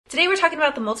Today we're talking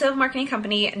about the multi-level marketing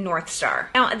company Northestar.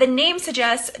 Now, the name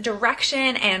suggests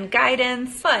direction and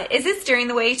guidance, but is it steering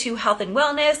the way to health and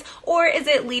wellness, or is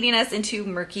it leading us into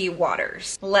murky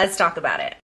waters? Let's talk about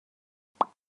it.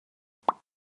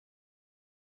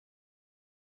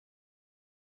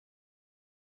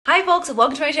 Hi folks,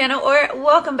 welcome to my channel, or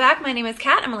welcome back. My name is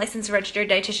Kat. I'm a licensed registered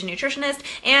dietitian nutritionist,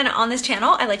 and on this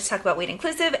channel I like to talk about weight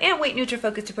inclusive and weight neutral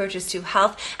focused approaches to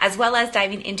health, as well as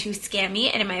diving into scammy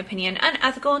and, in my opinion,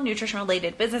 unethical nutrition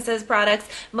related businesses, products,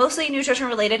 mostly nutrition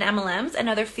related MLMs, and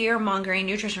other fear mongering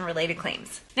nutrition related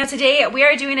claims. Now today we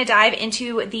are doing a dive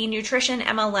into the nutrition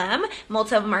MLM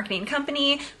multi-level marketing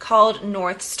company called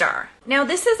Northestar. Now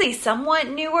this is a somewhat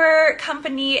newer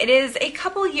company. It is a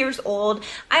couple years old.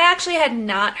 I actually had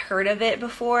not heard of it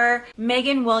before.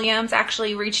 Megan Williams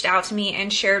actually reached out to me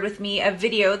and shared with me a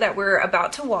video that we're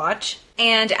about to watch.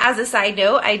 And as a side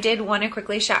note, I did want to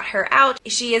quickly shout her out.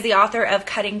 She is the author of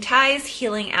Cutting Ties,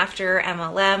 Healing After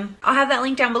MLM. I'll have that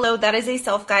link down below. That is a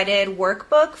self-guided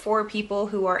workbook for people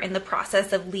who are in the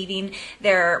process of leaving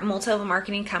their multi-level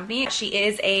marketing company. She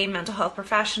is a mental health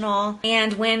professional.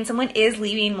 And when someone is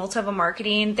leaving multi-level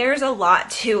marketing, there's a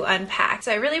lot to unpack.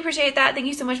 So I really appreciate that. Thank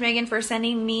you so much, Megan, for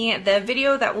sending me the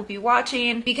video that we'll be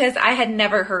watching, because I had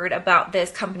never heard about this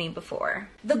company before.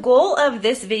 The goal of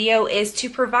this video is to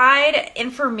provide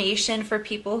information for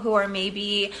people who are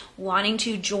maybe wanting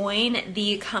to join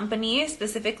the company,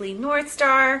 specifically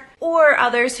Northestar, or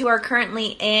others who are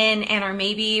currently in and are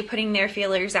maybe putting their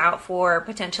feelers out for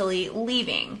potentially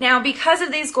leaving. Now, because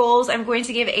of these goals, I'm going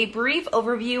to give a brief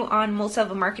overview on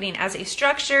multi-level marketing as a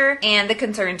structure and the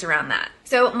concerns around that.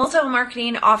 So multi-level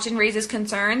marketing often raises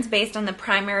concerns based on the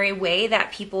primary way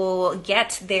that people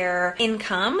get their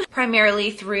income,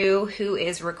 primarily through who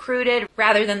is recruited,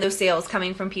 rather than those sales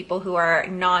coming from people who are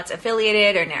not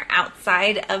affiliated or they're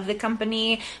outside of the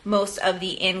company. Most of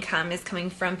the income is coming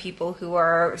from people who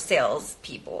are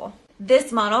salespeople.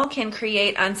 This model can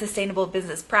create unsustainable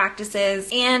business practices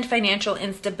and financial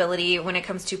instability when it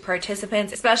comes to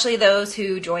participants, especially those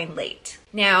who join late.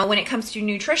 Now, when it comes to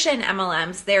nutrition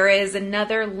MLMs, there is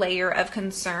another layer of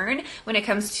concern when it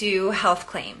comes to health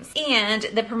claims and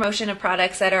the promotion of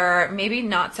products that are maybe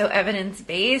not so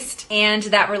evidence-based and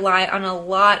that rely on a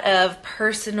lot of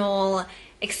personal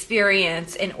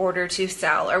experience in order to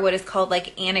sell, or what is called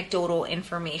like anecdotal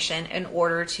information, in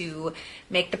order to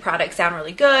make the product sound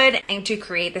really good and to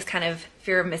create this kind of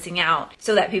fear of missing out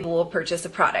so that people will purchase a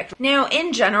product. Now,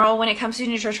 in general, when it comes to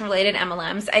nutrition related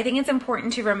MLMs, I think it's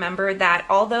important to remember that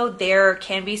although there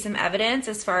can be some evidence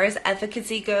as far as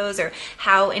efficacy goes or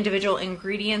how individual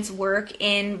ingredients work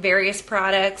in various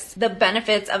products, the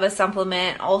benefits of a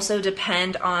supplement also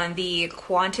depend on the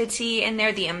quantity in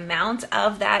there, the amount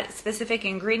of that specific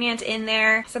ingredient in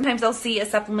there. Sometimes I'll see a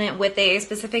supplement with a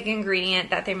specific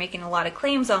ingredient that they're making a lot of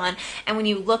claims on, and when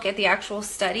you look at the actual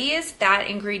studies, that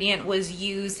ingredient was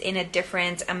used in a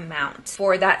different amount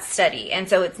for that study, and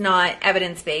so it's not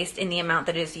evidence-based in the amount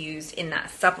that is used in that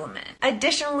supplement.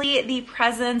 Additionally, the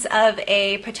presence of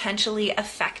a potentially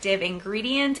effective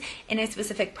ingredient in a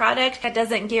specific product, that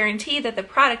doesn't guarantee that the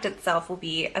product itself will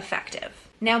be effective.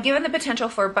 Now, given the potential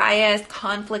for bias,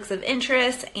 conflicts of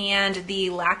interest, and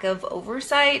the lack of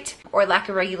oversight or lack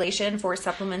of regulation for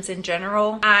supplements in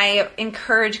general, I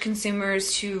encourage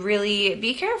consumers to really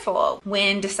be careful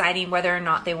when deciding whether or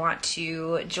not they want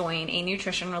to join a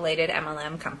nutrition-related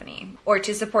MLM company or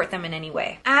to support them in any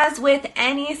way. As with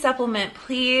any supplement,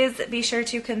 please be sure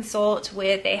to consult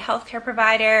with a healthcare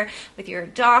provider, with your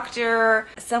doctor,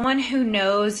 someone who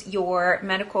knows your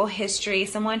medical history,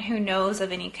 someone who knows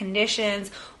of any conditions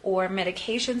or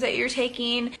medications that you're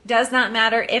taking. Does not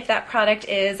matter if that product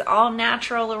is all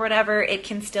natural or whatever, it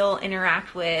can still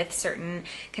interact with certain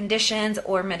conditions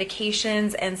or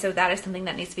medications, and so that is something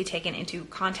that needs to be taken into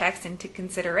context, into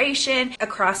consideration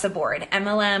across the board,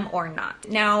 MLM or not.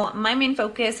 Now, my main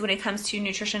focus when it comes to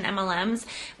nutrition MLMs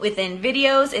within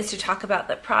videos is to talk about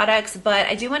the products, but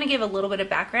I do want to give a little bit of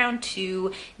background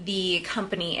to the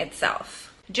company itself.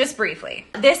 Just briefly,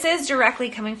 this is directly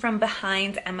coming from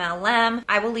Behind MLM.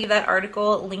 I will leave that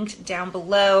article linked down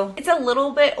below. It's a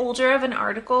little bit older of an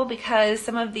article because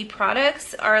some of the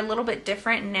products are a little bit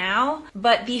different now,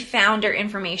 but the founder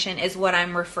information is what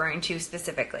I'm referring to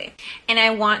specifically. And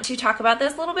I want to talk about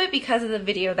this a little bit because of the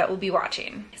video that we'll be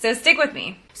watching. So stick with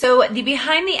me. So the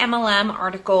Behind the MLM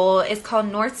article is called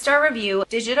Northstar Review,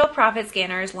 Digital Profit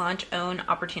Scanners Launch Own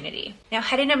Opportunity. Now,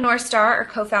 heading up Northstar are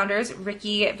co-founders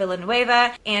Ricky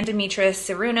Villanueva and Demetris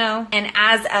Ciruno. And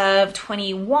as of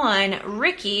 21,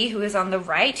 Ricky, who is on the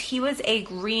right, he was a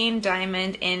green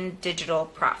diamond in Digital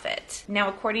Profit. Now,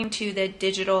 according to the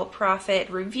Digital Profit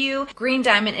Review, green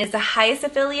diamond is the highest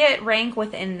affiliate rank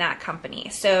within that company.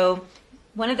 So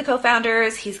one of the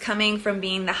co-founders, he's coming from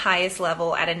being the highest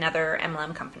level at another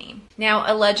MLM company. Now,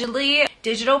 allegedly,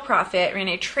 Digital Profit ran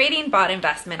a trading bot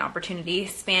investment opportunity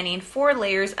spanning 4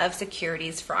 layers of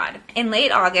securities fraud. In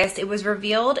late August, it was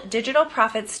revealed Digital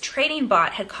Profit's trading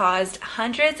bot had caused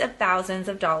hundreds of thousands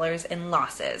of dollars in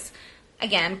losses.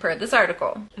 Again, per this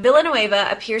article. Villanueva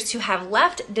appears to have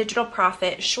left Digital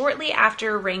Profit shortly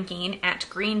after ranking at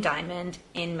Green Diamond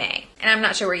in May. And I'm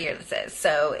not sure what year this is,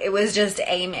 so it was just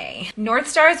a May.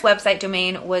 Northstar's website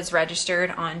domain was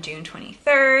registered on June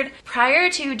 23rd.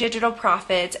 Prior to Digital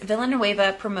Profit,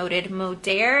 Villanueva promoted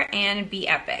Modere and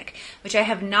BeEpic, which I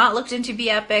have not looked into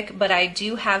BeEpic, but I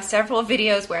do have several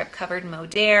videos where I've covered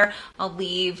Modere. I'll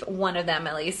leave one of them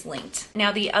at least linked.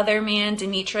 Now, the other man,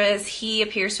 Demetris, he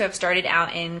appears to have started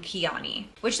out in Kiani,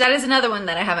 which that is another one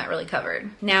that I haven't really covered.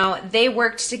 Now, they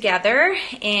worked together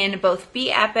in both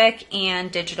BeEpic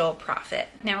and Digital Profit.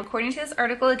 Now, according to this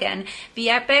article again,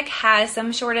 BeEpic has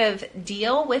some sort of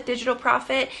deal with Digital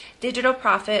Profit. Digital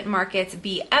Profit markets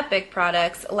BeEpic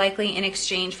products, likely in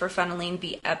exchange for funneling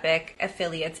BeEpic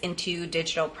affiliates into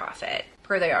Digital Profit,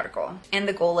 per the article. And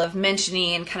the goal of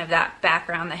mentioning kind of that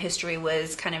background, that history,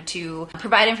 was kind of to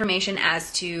provide information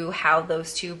as to how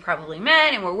those two probably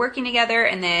met and were working together,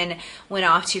 and then went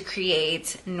off to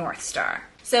create Northstar.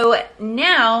 So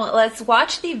now let's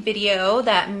watch the video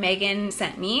that Megan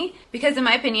sent me, because in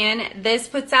my opinion, this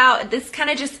kind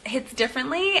of just hits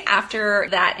differently after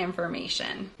that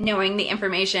information, knowing the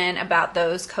information about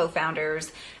those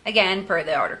co-founders, again, per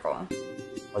the article.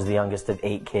 I was the youngest of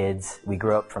 8 kids. We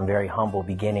grew up from very humble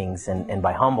beginnings, and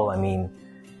by humble, I mean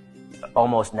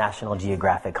almost National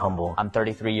Geographic humble. I'm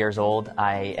 33 years old.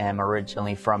 I am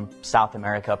originally from South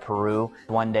America, Peru.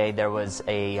 One day there was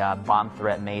a bomb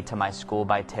threat made to my school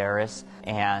by terrorists,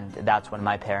 and that's when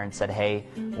my parents said, hey,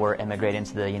 we're immigrating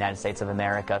to the United States of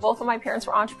America. Both of my parents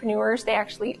were entrepreneurs. They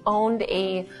actually owned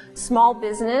a small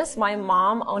business. My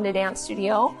mom owned a dance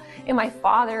studio, and my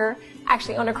father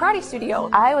actually owned a karate studio.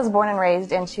 I was born and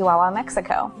raised in Chihuahua,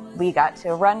 Mexico. We got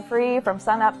to run free from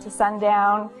sunup to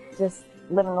sundown, just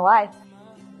living the life.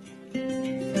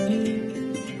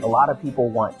 A lot of people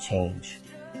want change,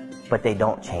 but they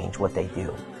don't change what they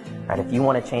do. Right? If you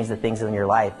want to change the things in your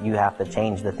life, you have to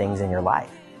change the things in your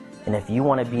life. And if you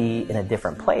want to be in a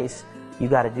different place, you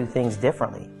got to do things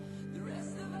differently.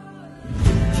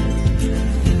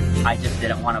 I just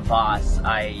didn't want a boss.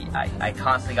 I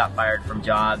constantly got fired from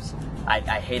jobs. I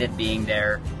hated being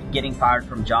there. Getting fired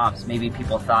from jobs, maybe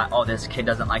people thought, oh, this kid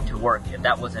doesn't like to work. If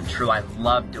that wasn't true, I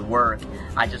loved to work.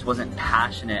 I just wasn't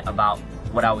passionate about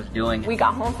what I was doing. We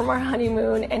got home from our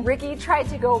honeymoon, and Ricky tried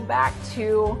to go back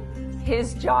to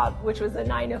his job, which was a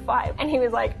 9-to-5. And he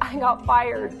was like, I got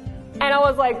fired. And I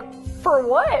was like, for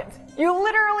what? You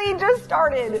literally just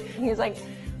started. He was like,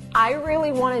 I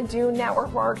really want to do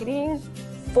network marketing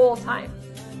full time.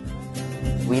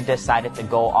 We decided to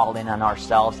go all in on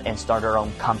ourselves and start our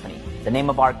own company. The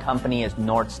name of our company is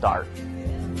Northstar.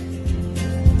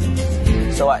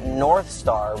 So at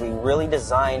Northstar, we really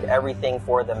designed everything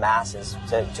for the masses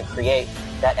to create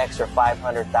that extra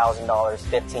 $500,000,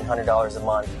 $1,500 a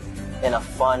month in a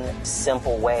fun,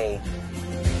 simple way.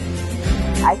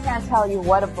 I can't tell you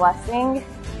what a blessing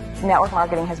network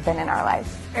marketing has been in our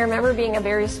lives. I remember being a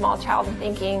very small child and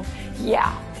thinking,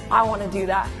 yeah, I want to do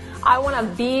that. I want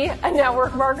to be a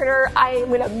network marketer. I'm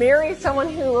going to marry someone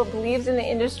who believes in the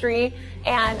industry.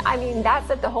 And I mean, that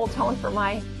set the whole tone for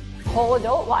my whole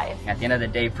adult life. At the end of the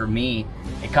day, for me,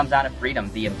 it comes down to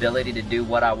freedom, the ability to do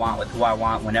what I want with who I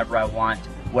want, whenever I want,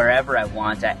 wherever I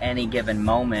want, at any given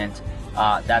moment.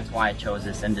 That's why I chose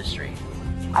this industry.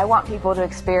 I want people to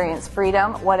experience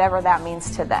freedom, whatever that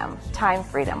means to them. Time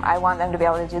freedom. I want them to be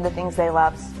able to do the things they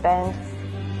love, spend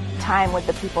time with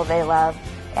the people they love,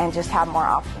 and just have more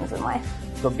options in life.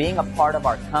 So being a part of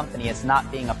our company, it's not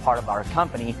being a part of our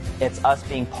company, it's us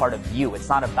being part of you. It's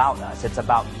not about us, it's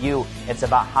about you. It's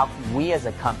about how can we as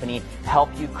a company help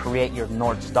you create your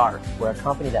North Star. We're a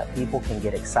company that people can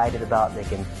get excited about, they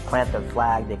can plant their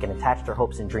flag, they can attach their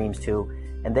hopes and dreams to,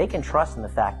 and they can trust in the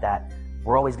fact that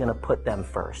we're always going to put them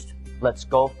first. Let's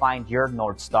go find your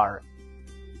North Star.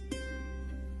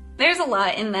 There's a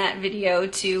lot in that video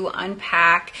to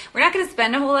unpack. We're not going to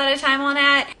spend a whole lot of time on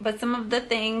that, but some of the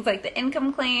things like the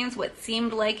income claims, what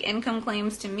seemed like income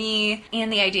claims to me,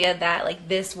 and the idea that like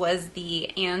this was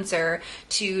the answer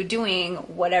to doing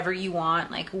whatever you want,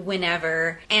 like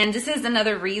whenever. And this is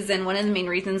another reason, one of the main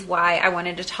reasons why I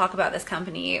wanted to talk about this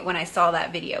company when I saw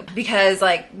that video, because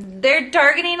like they're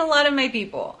targeting a lot of my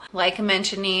people, like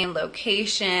mentioning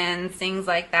locations, things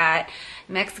like that.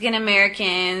 Mexican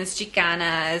Americans,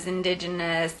 Chicanas,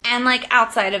 Indigenous, and like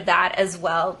outside of that as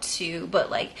well too,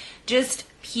 but like just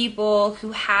people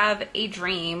who have a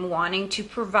dream wanting to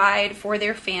provide for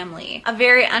their family, a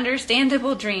very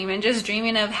understandable dream, and just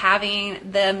dreaming of having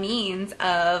the means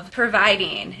of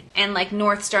providing, and like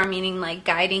Northstar meaning like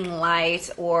guiding light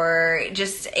or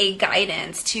just a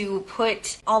guidance to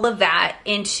put all of that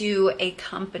into a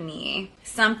company,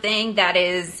 something that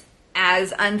is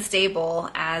as unstable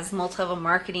as multi-level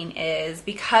marketing is,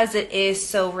 because it is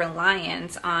so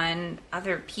reliant on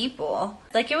other people.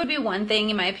 Like, it would be one thing,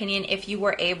 in my opinion, if you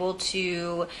were able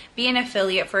to be an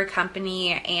affiliate for a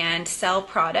company and sell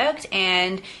product,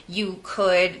 and you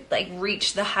could like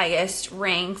reach the highest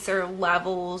ranks or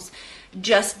levels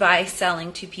just by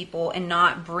selling to people and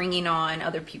not bringing on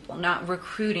other people, not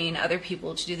recruiting other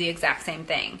people to do the exact same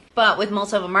thing. But with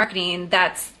multi-level marketing,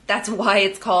 that's why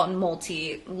it's called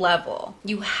multi-level.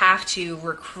 You have to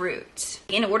recruit.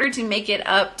 In order to make it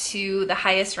up to the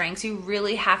highest ranks, you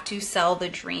really have to sell the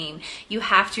dream. You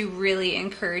have to really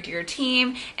encourage your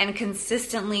team and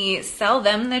consistently sell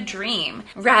them the dream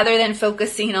rather than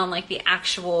focusing on like the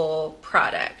actual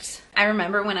product. I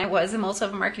remember when I was in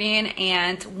multi-level marketing,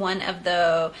 and one of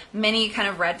the many kind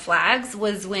of red flags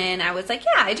was when I was like,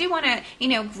 yeah, I do want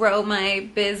to, grow my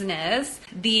business.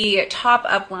 The top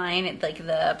upline, like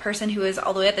the person who is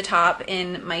all the way at the top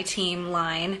in my team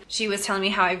line, she was telling me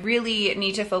how I really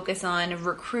need to focus on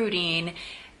recruiting,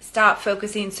 stop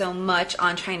focusing so much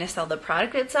on trying to sell the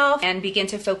product itself, and begin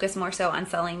to focus more so on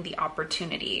selling the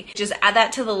opportunity. Just add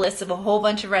that to the list of a whole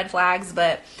bunch of red flags,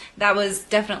 but that was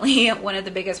definitely one of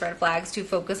the biggest red flags, to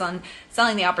focus on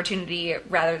selling the opportunity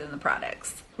rather than the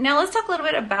products. Now let's talk a little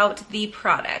bit about the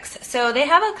products. So they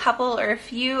have a couple or a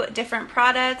few different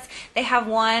products. They have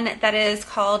one that is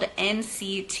called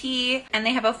NCT, and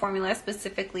they have a formula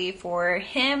specifically for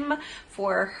him,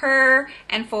 for her,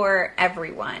 and for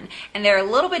everyone. And they're a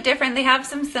little bit different. They have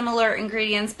some similar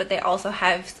ingredients, but they also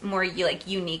have more like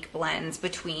unique blends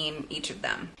between each of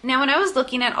them. Now, when I was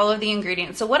looking at all of the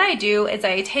ingredients, so what I do is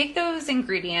I take those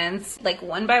ingredients like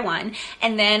one by one,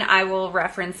 and then I will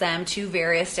reference them to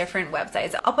various different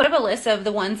websites. I'll put up a list of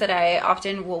the ones that I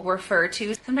often will refer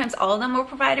to. Sometimes all of them will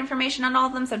provide information on all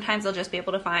of them. Sometimes I'll just be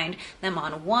able to find them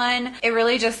on one. It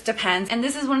really just depends. And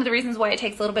this is one of the reasons why it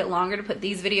takes a little bit longer to put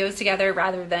these videos together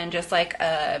rather than just like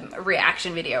a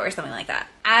reaction video or something like that.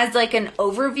 As like an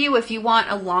overview, if you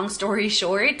want a long story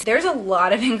short, there's a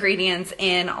lot of ingredients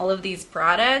in all of these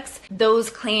products. Those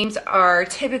claims are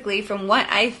typically, from what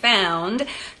I found,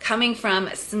 coming from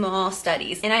small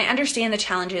studies. And I understand the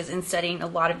challenges in studying a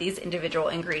lot of these individual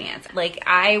ingredients. Like,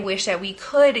 I wish that we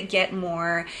could get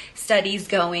more studies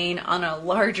going on a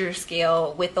larger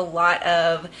scale with a lot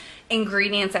of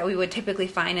ingredients that we would typically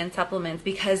find in supplements,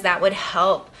 because that would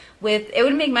help with, it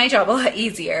would make my job a lot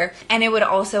easier, and it would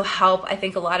also help, I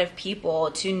think, a lot of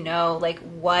people to know like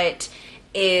what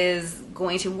is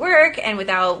going to work, and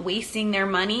without wasting their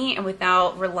money and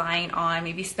without relying on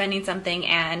maybe spending something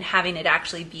and having it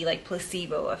actually be like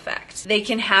placebo effect. They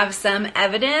can have some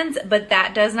evidence, but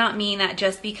that does not mean that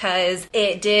just because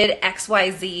it did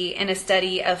XYZ in a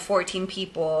study of 14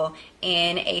 people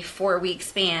in a 4-week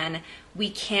span, we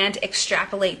can't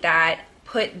extrapolate that,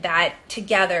 put that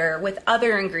together with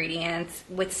other ingredients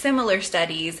with similar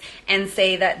studies, and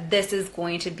say that this is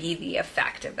going to be the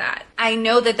effect of that. I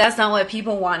know that that's not what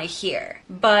people want to hear,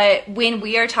 but when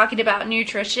we are talking about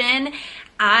nutrition,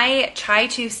 I try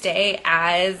to stay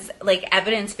as like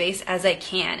evidence-based as I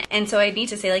can. And so I need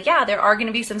to say like, yeah, there are going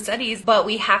to be some studies, but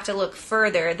we have to look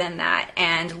further than that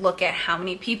and look at how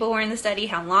many people were in the study,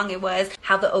 how long it was,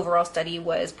 how the overall study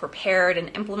was prepared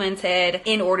and implemented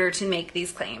in order to make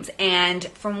these claims. And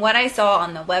from what I saw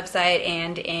on the website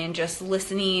and in just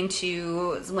listening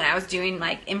to when I was doing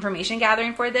like information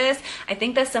gathering for this, I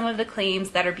think that some of the claims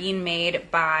that are being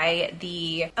made by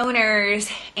the owners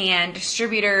and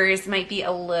distributors might be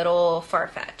a little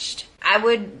far-fetched. I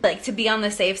would like to be on the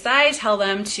safe side, tell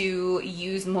them to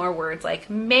use more words like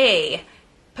may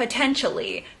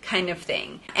potentially kind of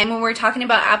thing. And when we're talking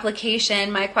about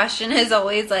application, my question is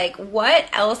always like, what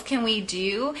else can we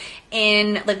do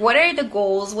in, like, what are the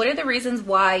goals? What are the reasons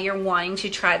why you're wanting to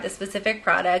try the specific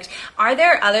product? Are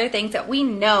there other things that we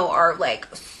know are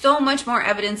like so much more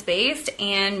evidence-based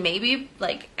and maybe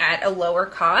like at a lower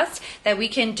cost that we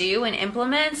can do and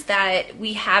implement that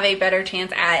we have a better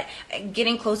chance at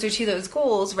getting closer to those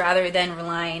goals rather than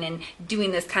relying and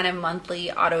doing this kind of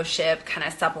monthly auto ship kind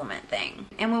of supplement thing?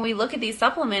 And when we look at these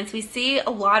supplements, we see a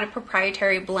lot of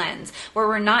proprietary blends where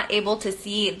we're not able to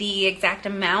see the exact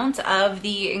amount of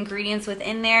the ingredients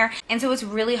within there. And so it's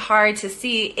really hard to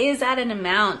see, is that an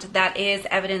amount that is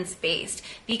evidence-based?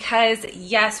 Because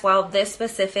yes, while this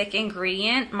specific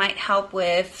ingredient might help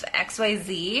with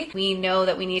XYZ, we know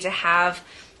that we need to have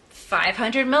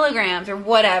 500 milligrams or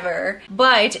whatever,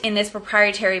 but in this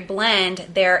proprietary blend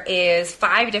there is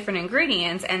 5 different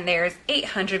ingredients and there's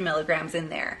 800 milligrams in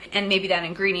there, and maybe that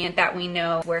ingredient that we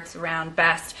know works around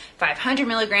best 500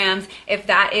 milligrams, if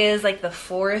that is like the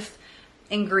 4th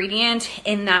ingredient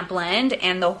in that blend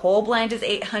and the whole blend is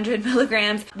 800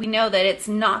 milligrams, we know that it's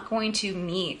not going to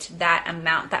meet that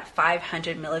amount, that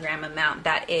 500 milligram amount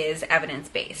that is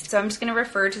evidence-based. So I'm just going to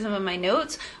refer to some of my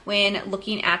notes when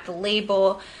looking at the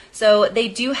label. So they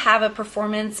do have a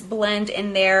performance blend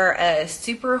in there, a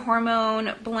super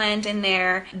hormone blend in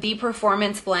there. The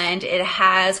performance blend, it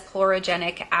has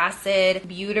chlorogenic acid,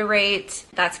 butyrate,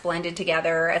 that's blended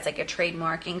together as like a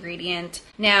trademark ingredient.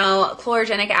 Now,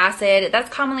 chlorogenic acid, that's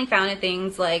commonly found in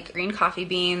things like green coffee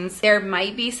beans. There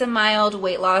might be some mild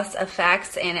weight loss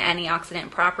effects and antioxidant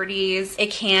properties.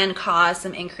 It can cause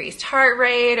some increased heart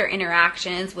rate or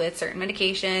interactions with certain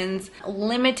medications.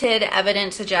 Limited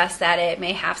evidence suggests that it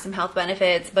may have some health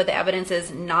benefits, but the evidence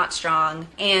is not strong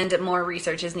and more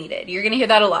research is needed. You're going to hear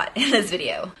that a lot in this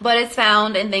video. But it's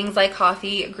found in things like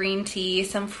coffee, green tea,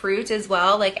 some fruit as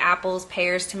well, like apples,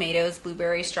 pears, tomatoes,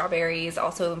 blueberries, strawberries,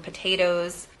 also in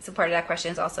potatoes. So part of that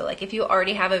question is also like, if you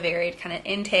already have a varied kind of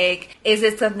intake, is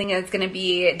it something that's going to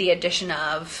be the addition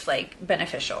of like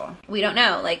beneficial? We don't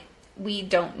know. Like, we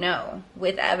don't know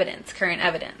with evidence, current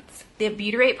evidence. The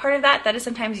butyrate part of that is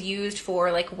sometimes used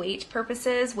for like weight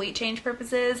purposes, weight change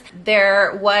purposes.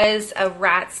 There was a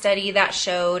rat study that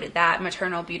showed that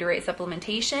maternal butyrate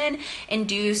supplementation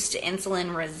induced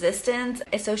insulin resistance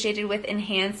associated with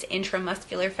enhanced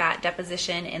intramuscular fat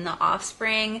deposition in the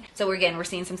offspring. So again, we're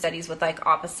seeing some studies with like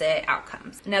opposite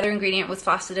outcomes. Another ingredient was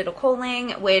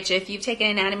phosphatidylcholine, which if you've taken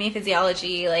anatomy,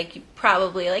 physiology, like you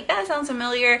probably like, that sounds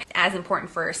familiar, as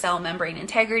important for cell membrane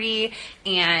integrity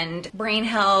and brain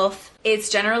health. It's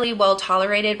generally well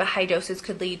tolerated, but high doses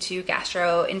could lead to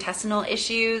gastrointestinal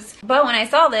issues. But when I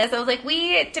saw this, I was like,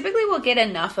 we typically will get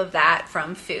enough of that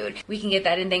from food. We can get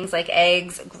that in things like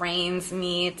eggs, grains,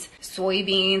 meat,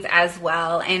 soybeans as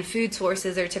well. And food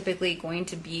sources are typically going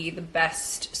to be the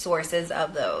best sources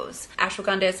of those.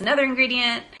 Ashwagandha is another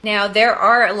ingredient. Now, there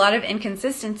are a lot of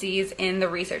inconsistencies in the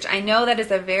research. I know that is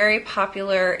a very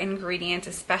popular ingredient,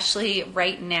 especially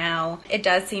right now. It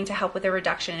does seem to help with a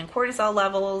reduction in cortisol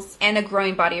levels. And a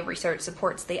growing body of research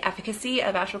supports the efficacy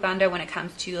of ashwagandha when it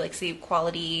comes to like sleep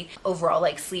quality, overall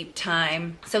like sleep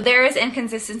time. So there is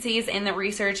inconsistencies in the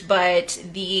research, but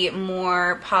the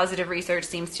more positive research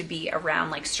seems to be around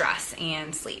like stress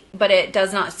and sleep. But it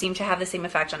does not seem to have the same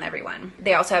effect on everyone.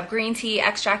 They also have green tea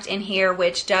extract in here,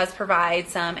 which does provide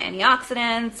some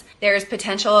antioxidants. There's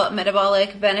potential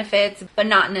metabolic benefits, but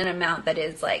not in an amount that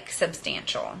is like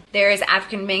substantial. There is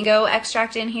African mango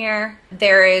extract in here.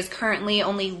 There is currently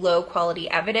only low quality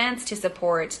evidence to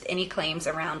support any claims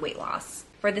around weight loss.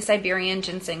 For the Siberian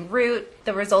ginseng root,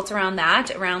 the results around that,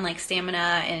 around like stamina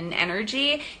and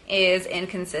energy, is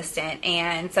inconsistent.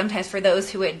 And sometimes for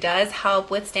those who it does help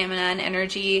with stamina and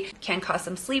energy, can cause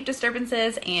some sleep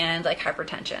disturbances and like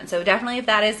hypertension. So definitely if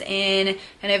that is in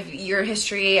kind of your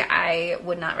history, I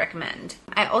would not recommend.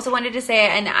 I also wanted to say,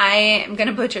 and I am going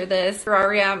to butcher this,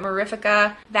 Terraria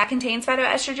mirifica, that contains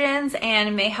phytoestrogens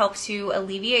and may help to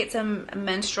alleviate some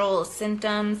menstrual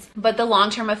symptoms, but the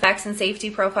long-term effects and safety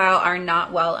profile are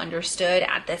not well understood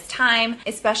at this time,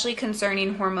 especially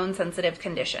concerning hormone-sensitive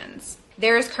conditions.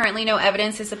 There is currently no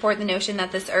evidence to support the notion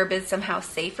that this herb is somehow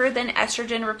safer than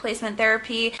estrogen replacement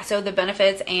therapy, so the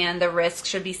benefits and the risks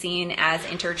should be seen as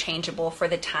interchangeable for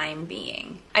the time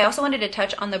being. I also wanted to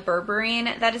touch on the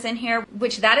berberine that is in here,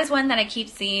 which that is one that I keep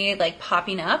seeing like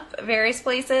popping up various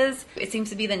places. It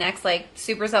seems to be the next like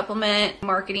super supplement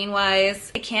marketing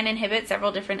wise. It can inhibit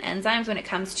several different enzymes when it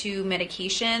comes to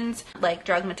medications like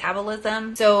drug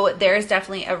metabolism, so there's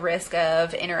definitely a risk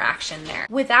of interaction there.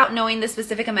 Without knowing the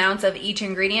specific amounts of each each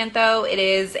ingredient though, it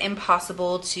is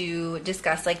impossible to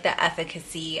discuss like the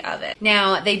efficacy of it.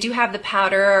 Now, they do have the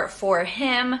powder for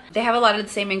him. They have a lot of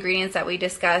the same ingredients that we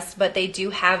discussed, but they do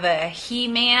have a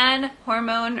He-Man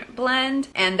hormone blend,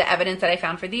 and the evidence that I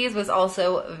found for these was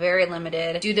also very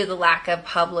limited due to the lack of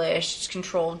published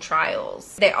controlled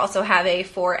trials. They also have a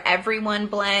For Everyone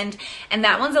blend, and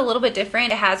that one's a little bit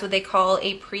different. It has what they call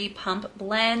a pre-pump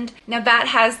blend. Now that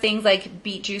has things like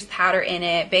beet juice powder in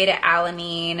it,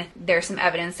 beta-alanine. There's some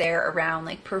evidence there around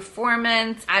like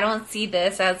performance. I don't see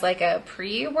this as like a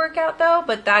pre-workout though,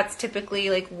 but that's typically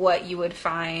like what you would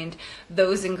find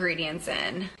those ingredients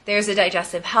in. There's a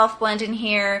digestive health blend in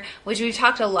here, which we've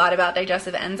talked a lot about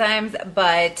digestive enzymes,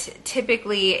 but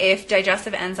typically if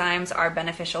digestive enzymes are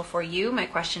beneficial for you, my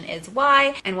question is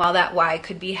why? And while that why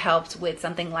could be helped with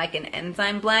something like an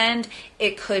enzyme blend,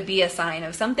 it could be a sign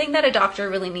of something that a doctor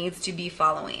really needs to be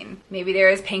following. Maybe there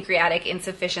is pancreatic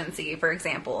insufficiency, for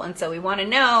example, and so we want to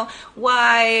know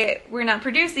why we're not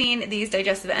producing these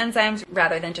digestive enzymes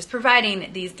rather than just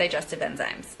providing these digestive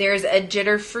enzymes. There's a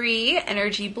jitter-free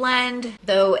energy blend,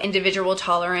 though individual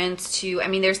tolerance to, I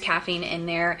mean, there's caffeine in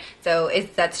there, so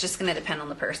that's just going to depend on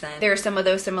the person. There are some of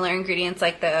those similar ingredients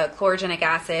like the chlorogenic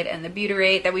acid and the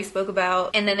butyrate that we spoke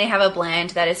about, and then they have a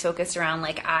blend that is focused around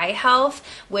like eye health,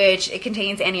 which it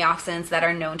contains antioxidants that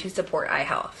are known to support eye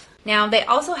health. Now, they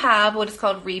also have what is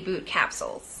called reboot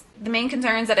capsules. The main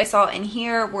concerns that I saw in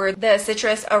here were the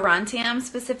citrus aurantium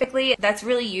specifically. That's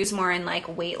really used more in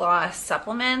like weight loss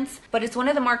supplements, but it's one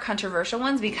of the more controversial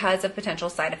ones because of potential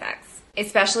side effects,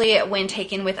 especially when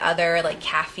taken with other like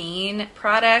caffeine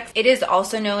products. It is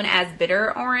also known as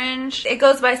bitter orange. It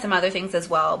goes by some other things as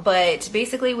well, but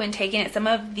basically when taking it, some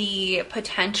of the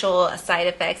potential side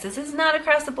effects, this is not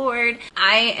across the board.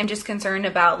 I am just concerned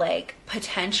about like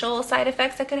potential side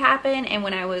effects that could happen, and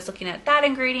when I was looking at that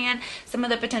ingredient, some of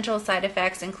the potential side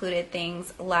effects included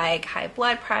things like high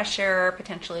blood pressure,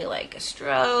 potentially like a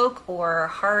stroke or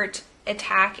heart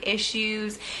attack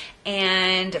issues.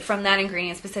 And from that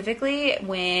ingredient specifically,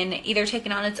 when either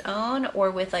taken on its own or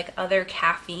with like other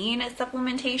caffeine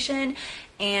supplementation.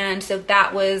 And so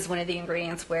that was one of the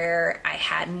ingredients where I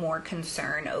had more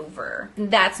concern over.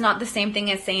 That's not the same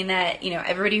thing as saying that, you know,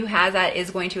 everybody who has that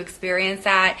is going to experience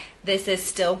that. This is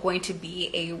still going to be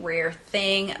a rare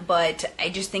thing, but I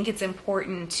just think it's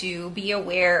important to be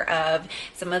aware of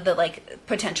some of the like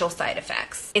potential side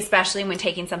effects, especially when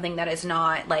taking something that is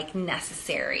not like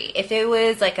necessary. If it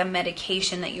was like a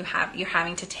medication that you're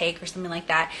having to take or something like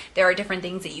that, there are different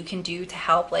things that you can do to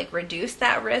help like reduce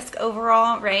that risk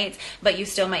overall, right? But you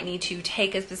still might need to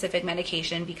take a specific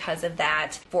medication because of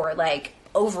that for like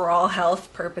overall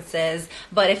health purposes.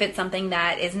 But if it's something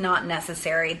that is not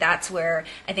necessary, that's where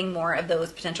I think more of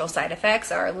those potential side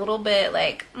effects are a little bit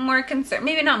like more concern,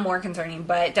 maybe not more concerning,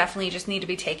 but definitely just need to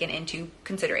be taken into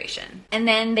consideration. And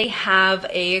then they have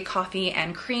a coffee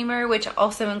and creamer, which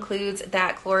also includes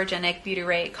that chlorogenic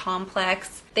butyrate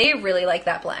complex. They really like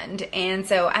that blend. And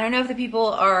so I don't know if the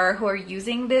people who are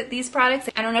using these products,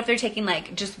 I don't know if they're taking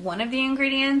like just one of the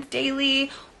ingredients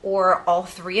daily or all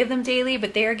three of them daily,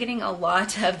 but they are getting a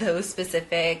lot of those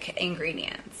specific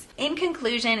ingredients. In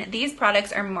conclusion, these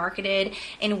products are marketed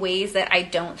in ways that I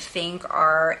don't think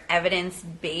are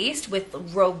evidence-based with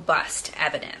robust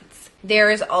evidence. There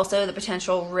is also the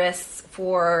potential risks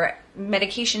for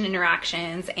medication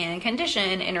interactions and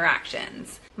condition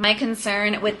interactions. My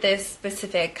concern with this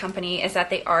specific company is that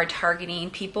they are targeting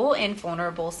people in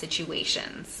vulnerable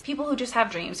situations, people who just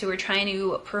have dreams, who are trying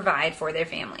to provide for their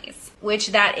families, which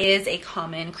that is a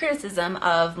common criticism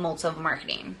of multiple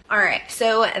marketing. All right,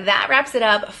 so that wraps it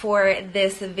up for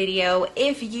this video.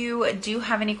 If you do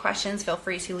have any questions, feel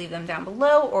free to leave them down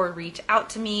below or reach out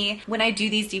to me. When I do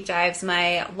these deep dives,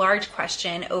 my large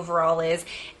question overall is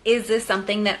this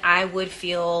something that I would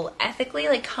feel ethically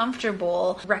like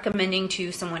comfortable recommending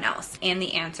to someone else? And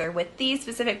the answer with these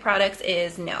specific products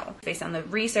is no, based on the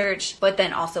research, but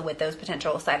then also with those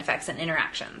potential side effects and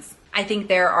interactions. I think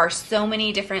there are so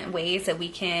many different ways that we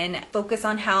can focus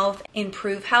on health,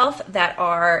 improve health that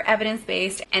are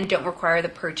evidence-based and don't require the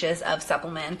purchase of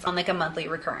supplements on like a monthly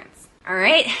recurrence. All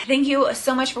right, thank you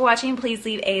so much for watching. Please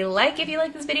leave a like if you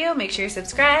like this video. Make sure you're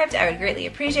subscribed. I would greatly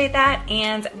appreciate that.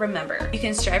 And remember, you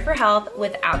can strive for health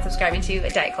without subscribing to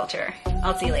diet culture.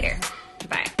 I'll see you later.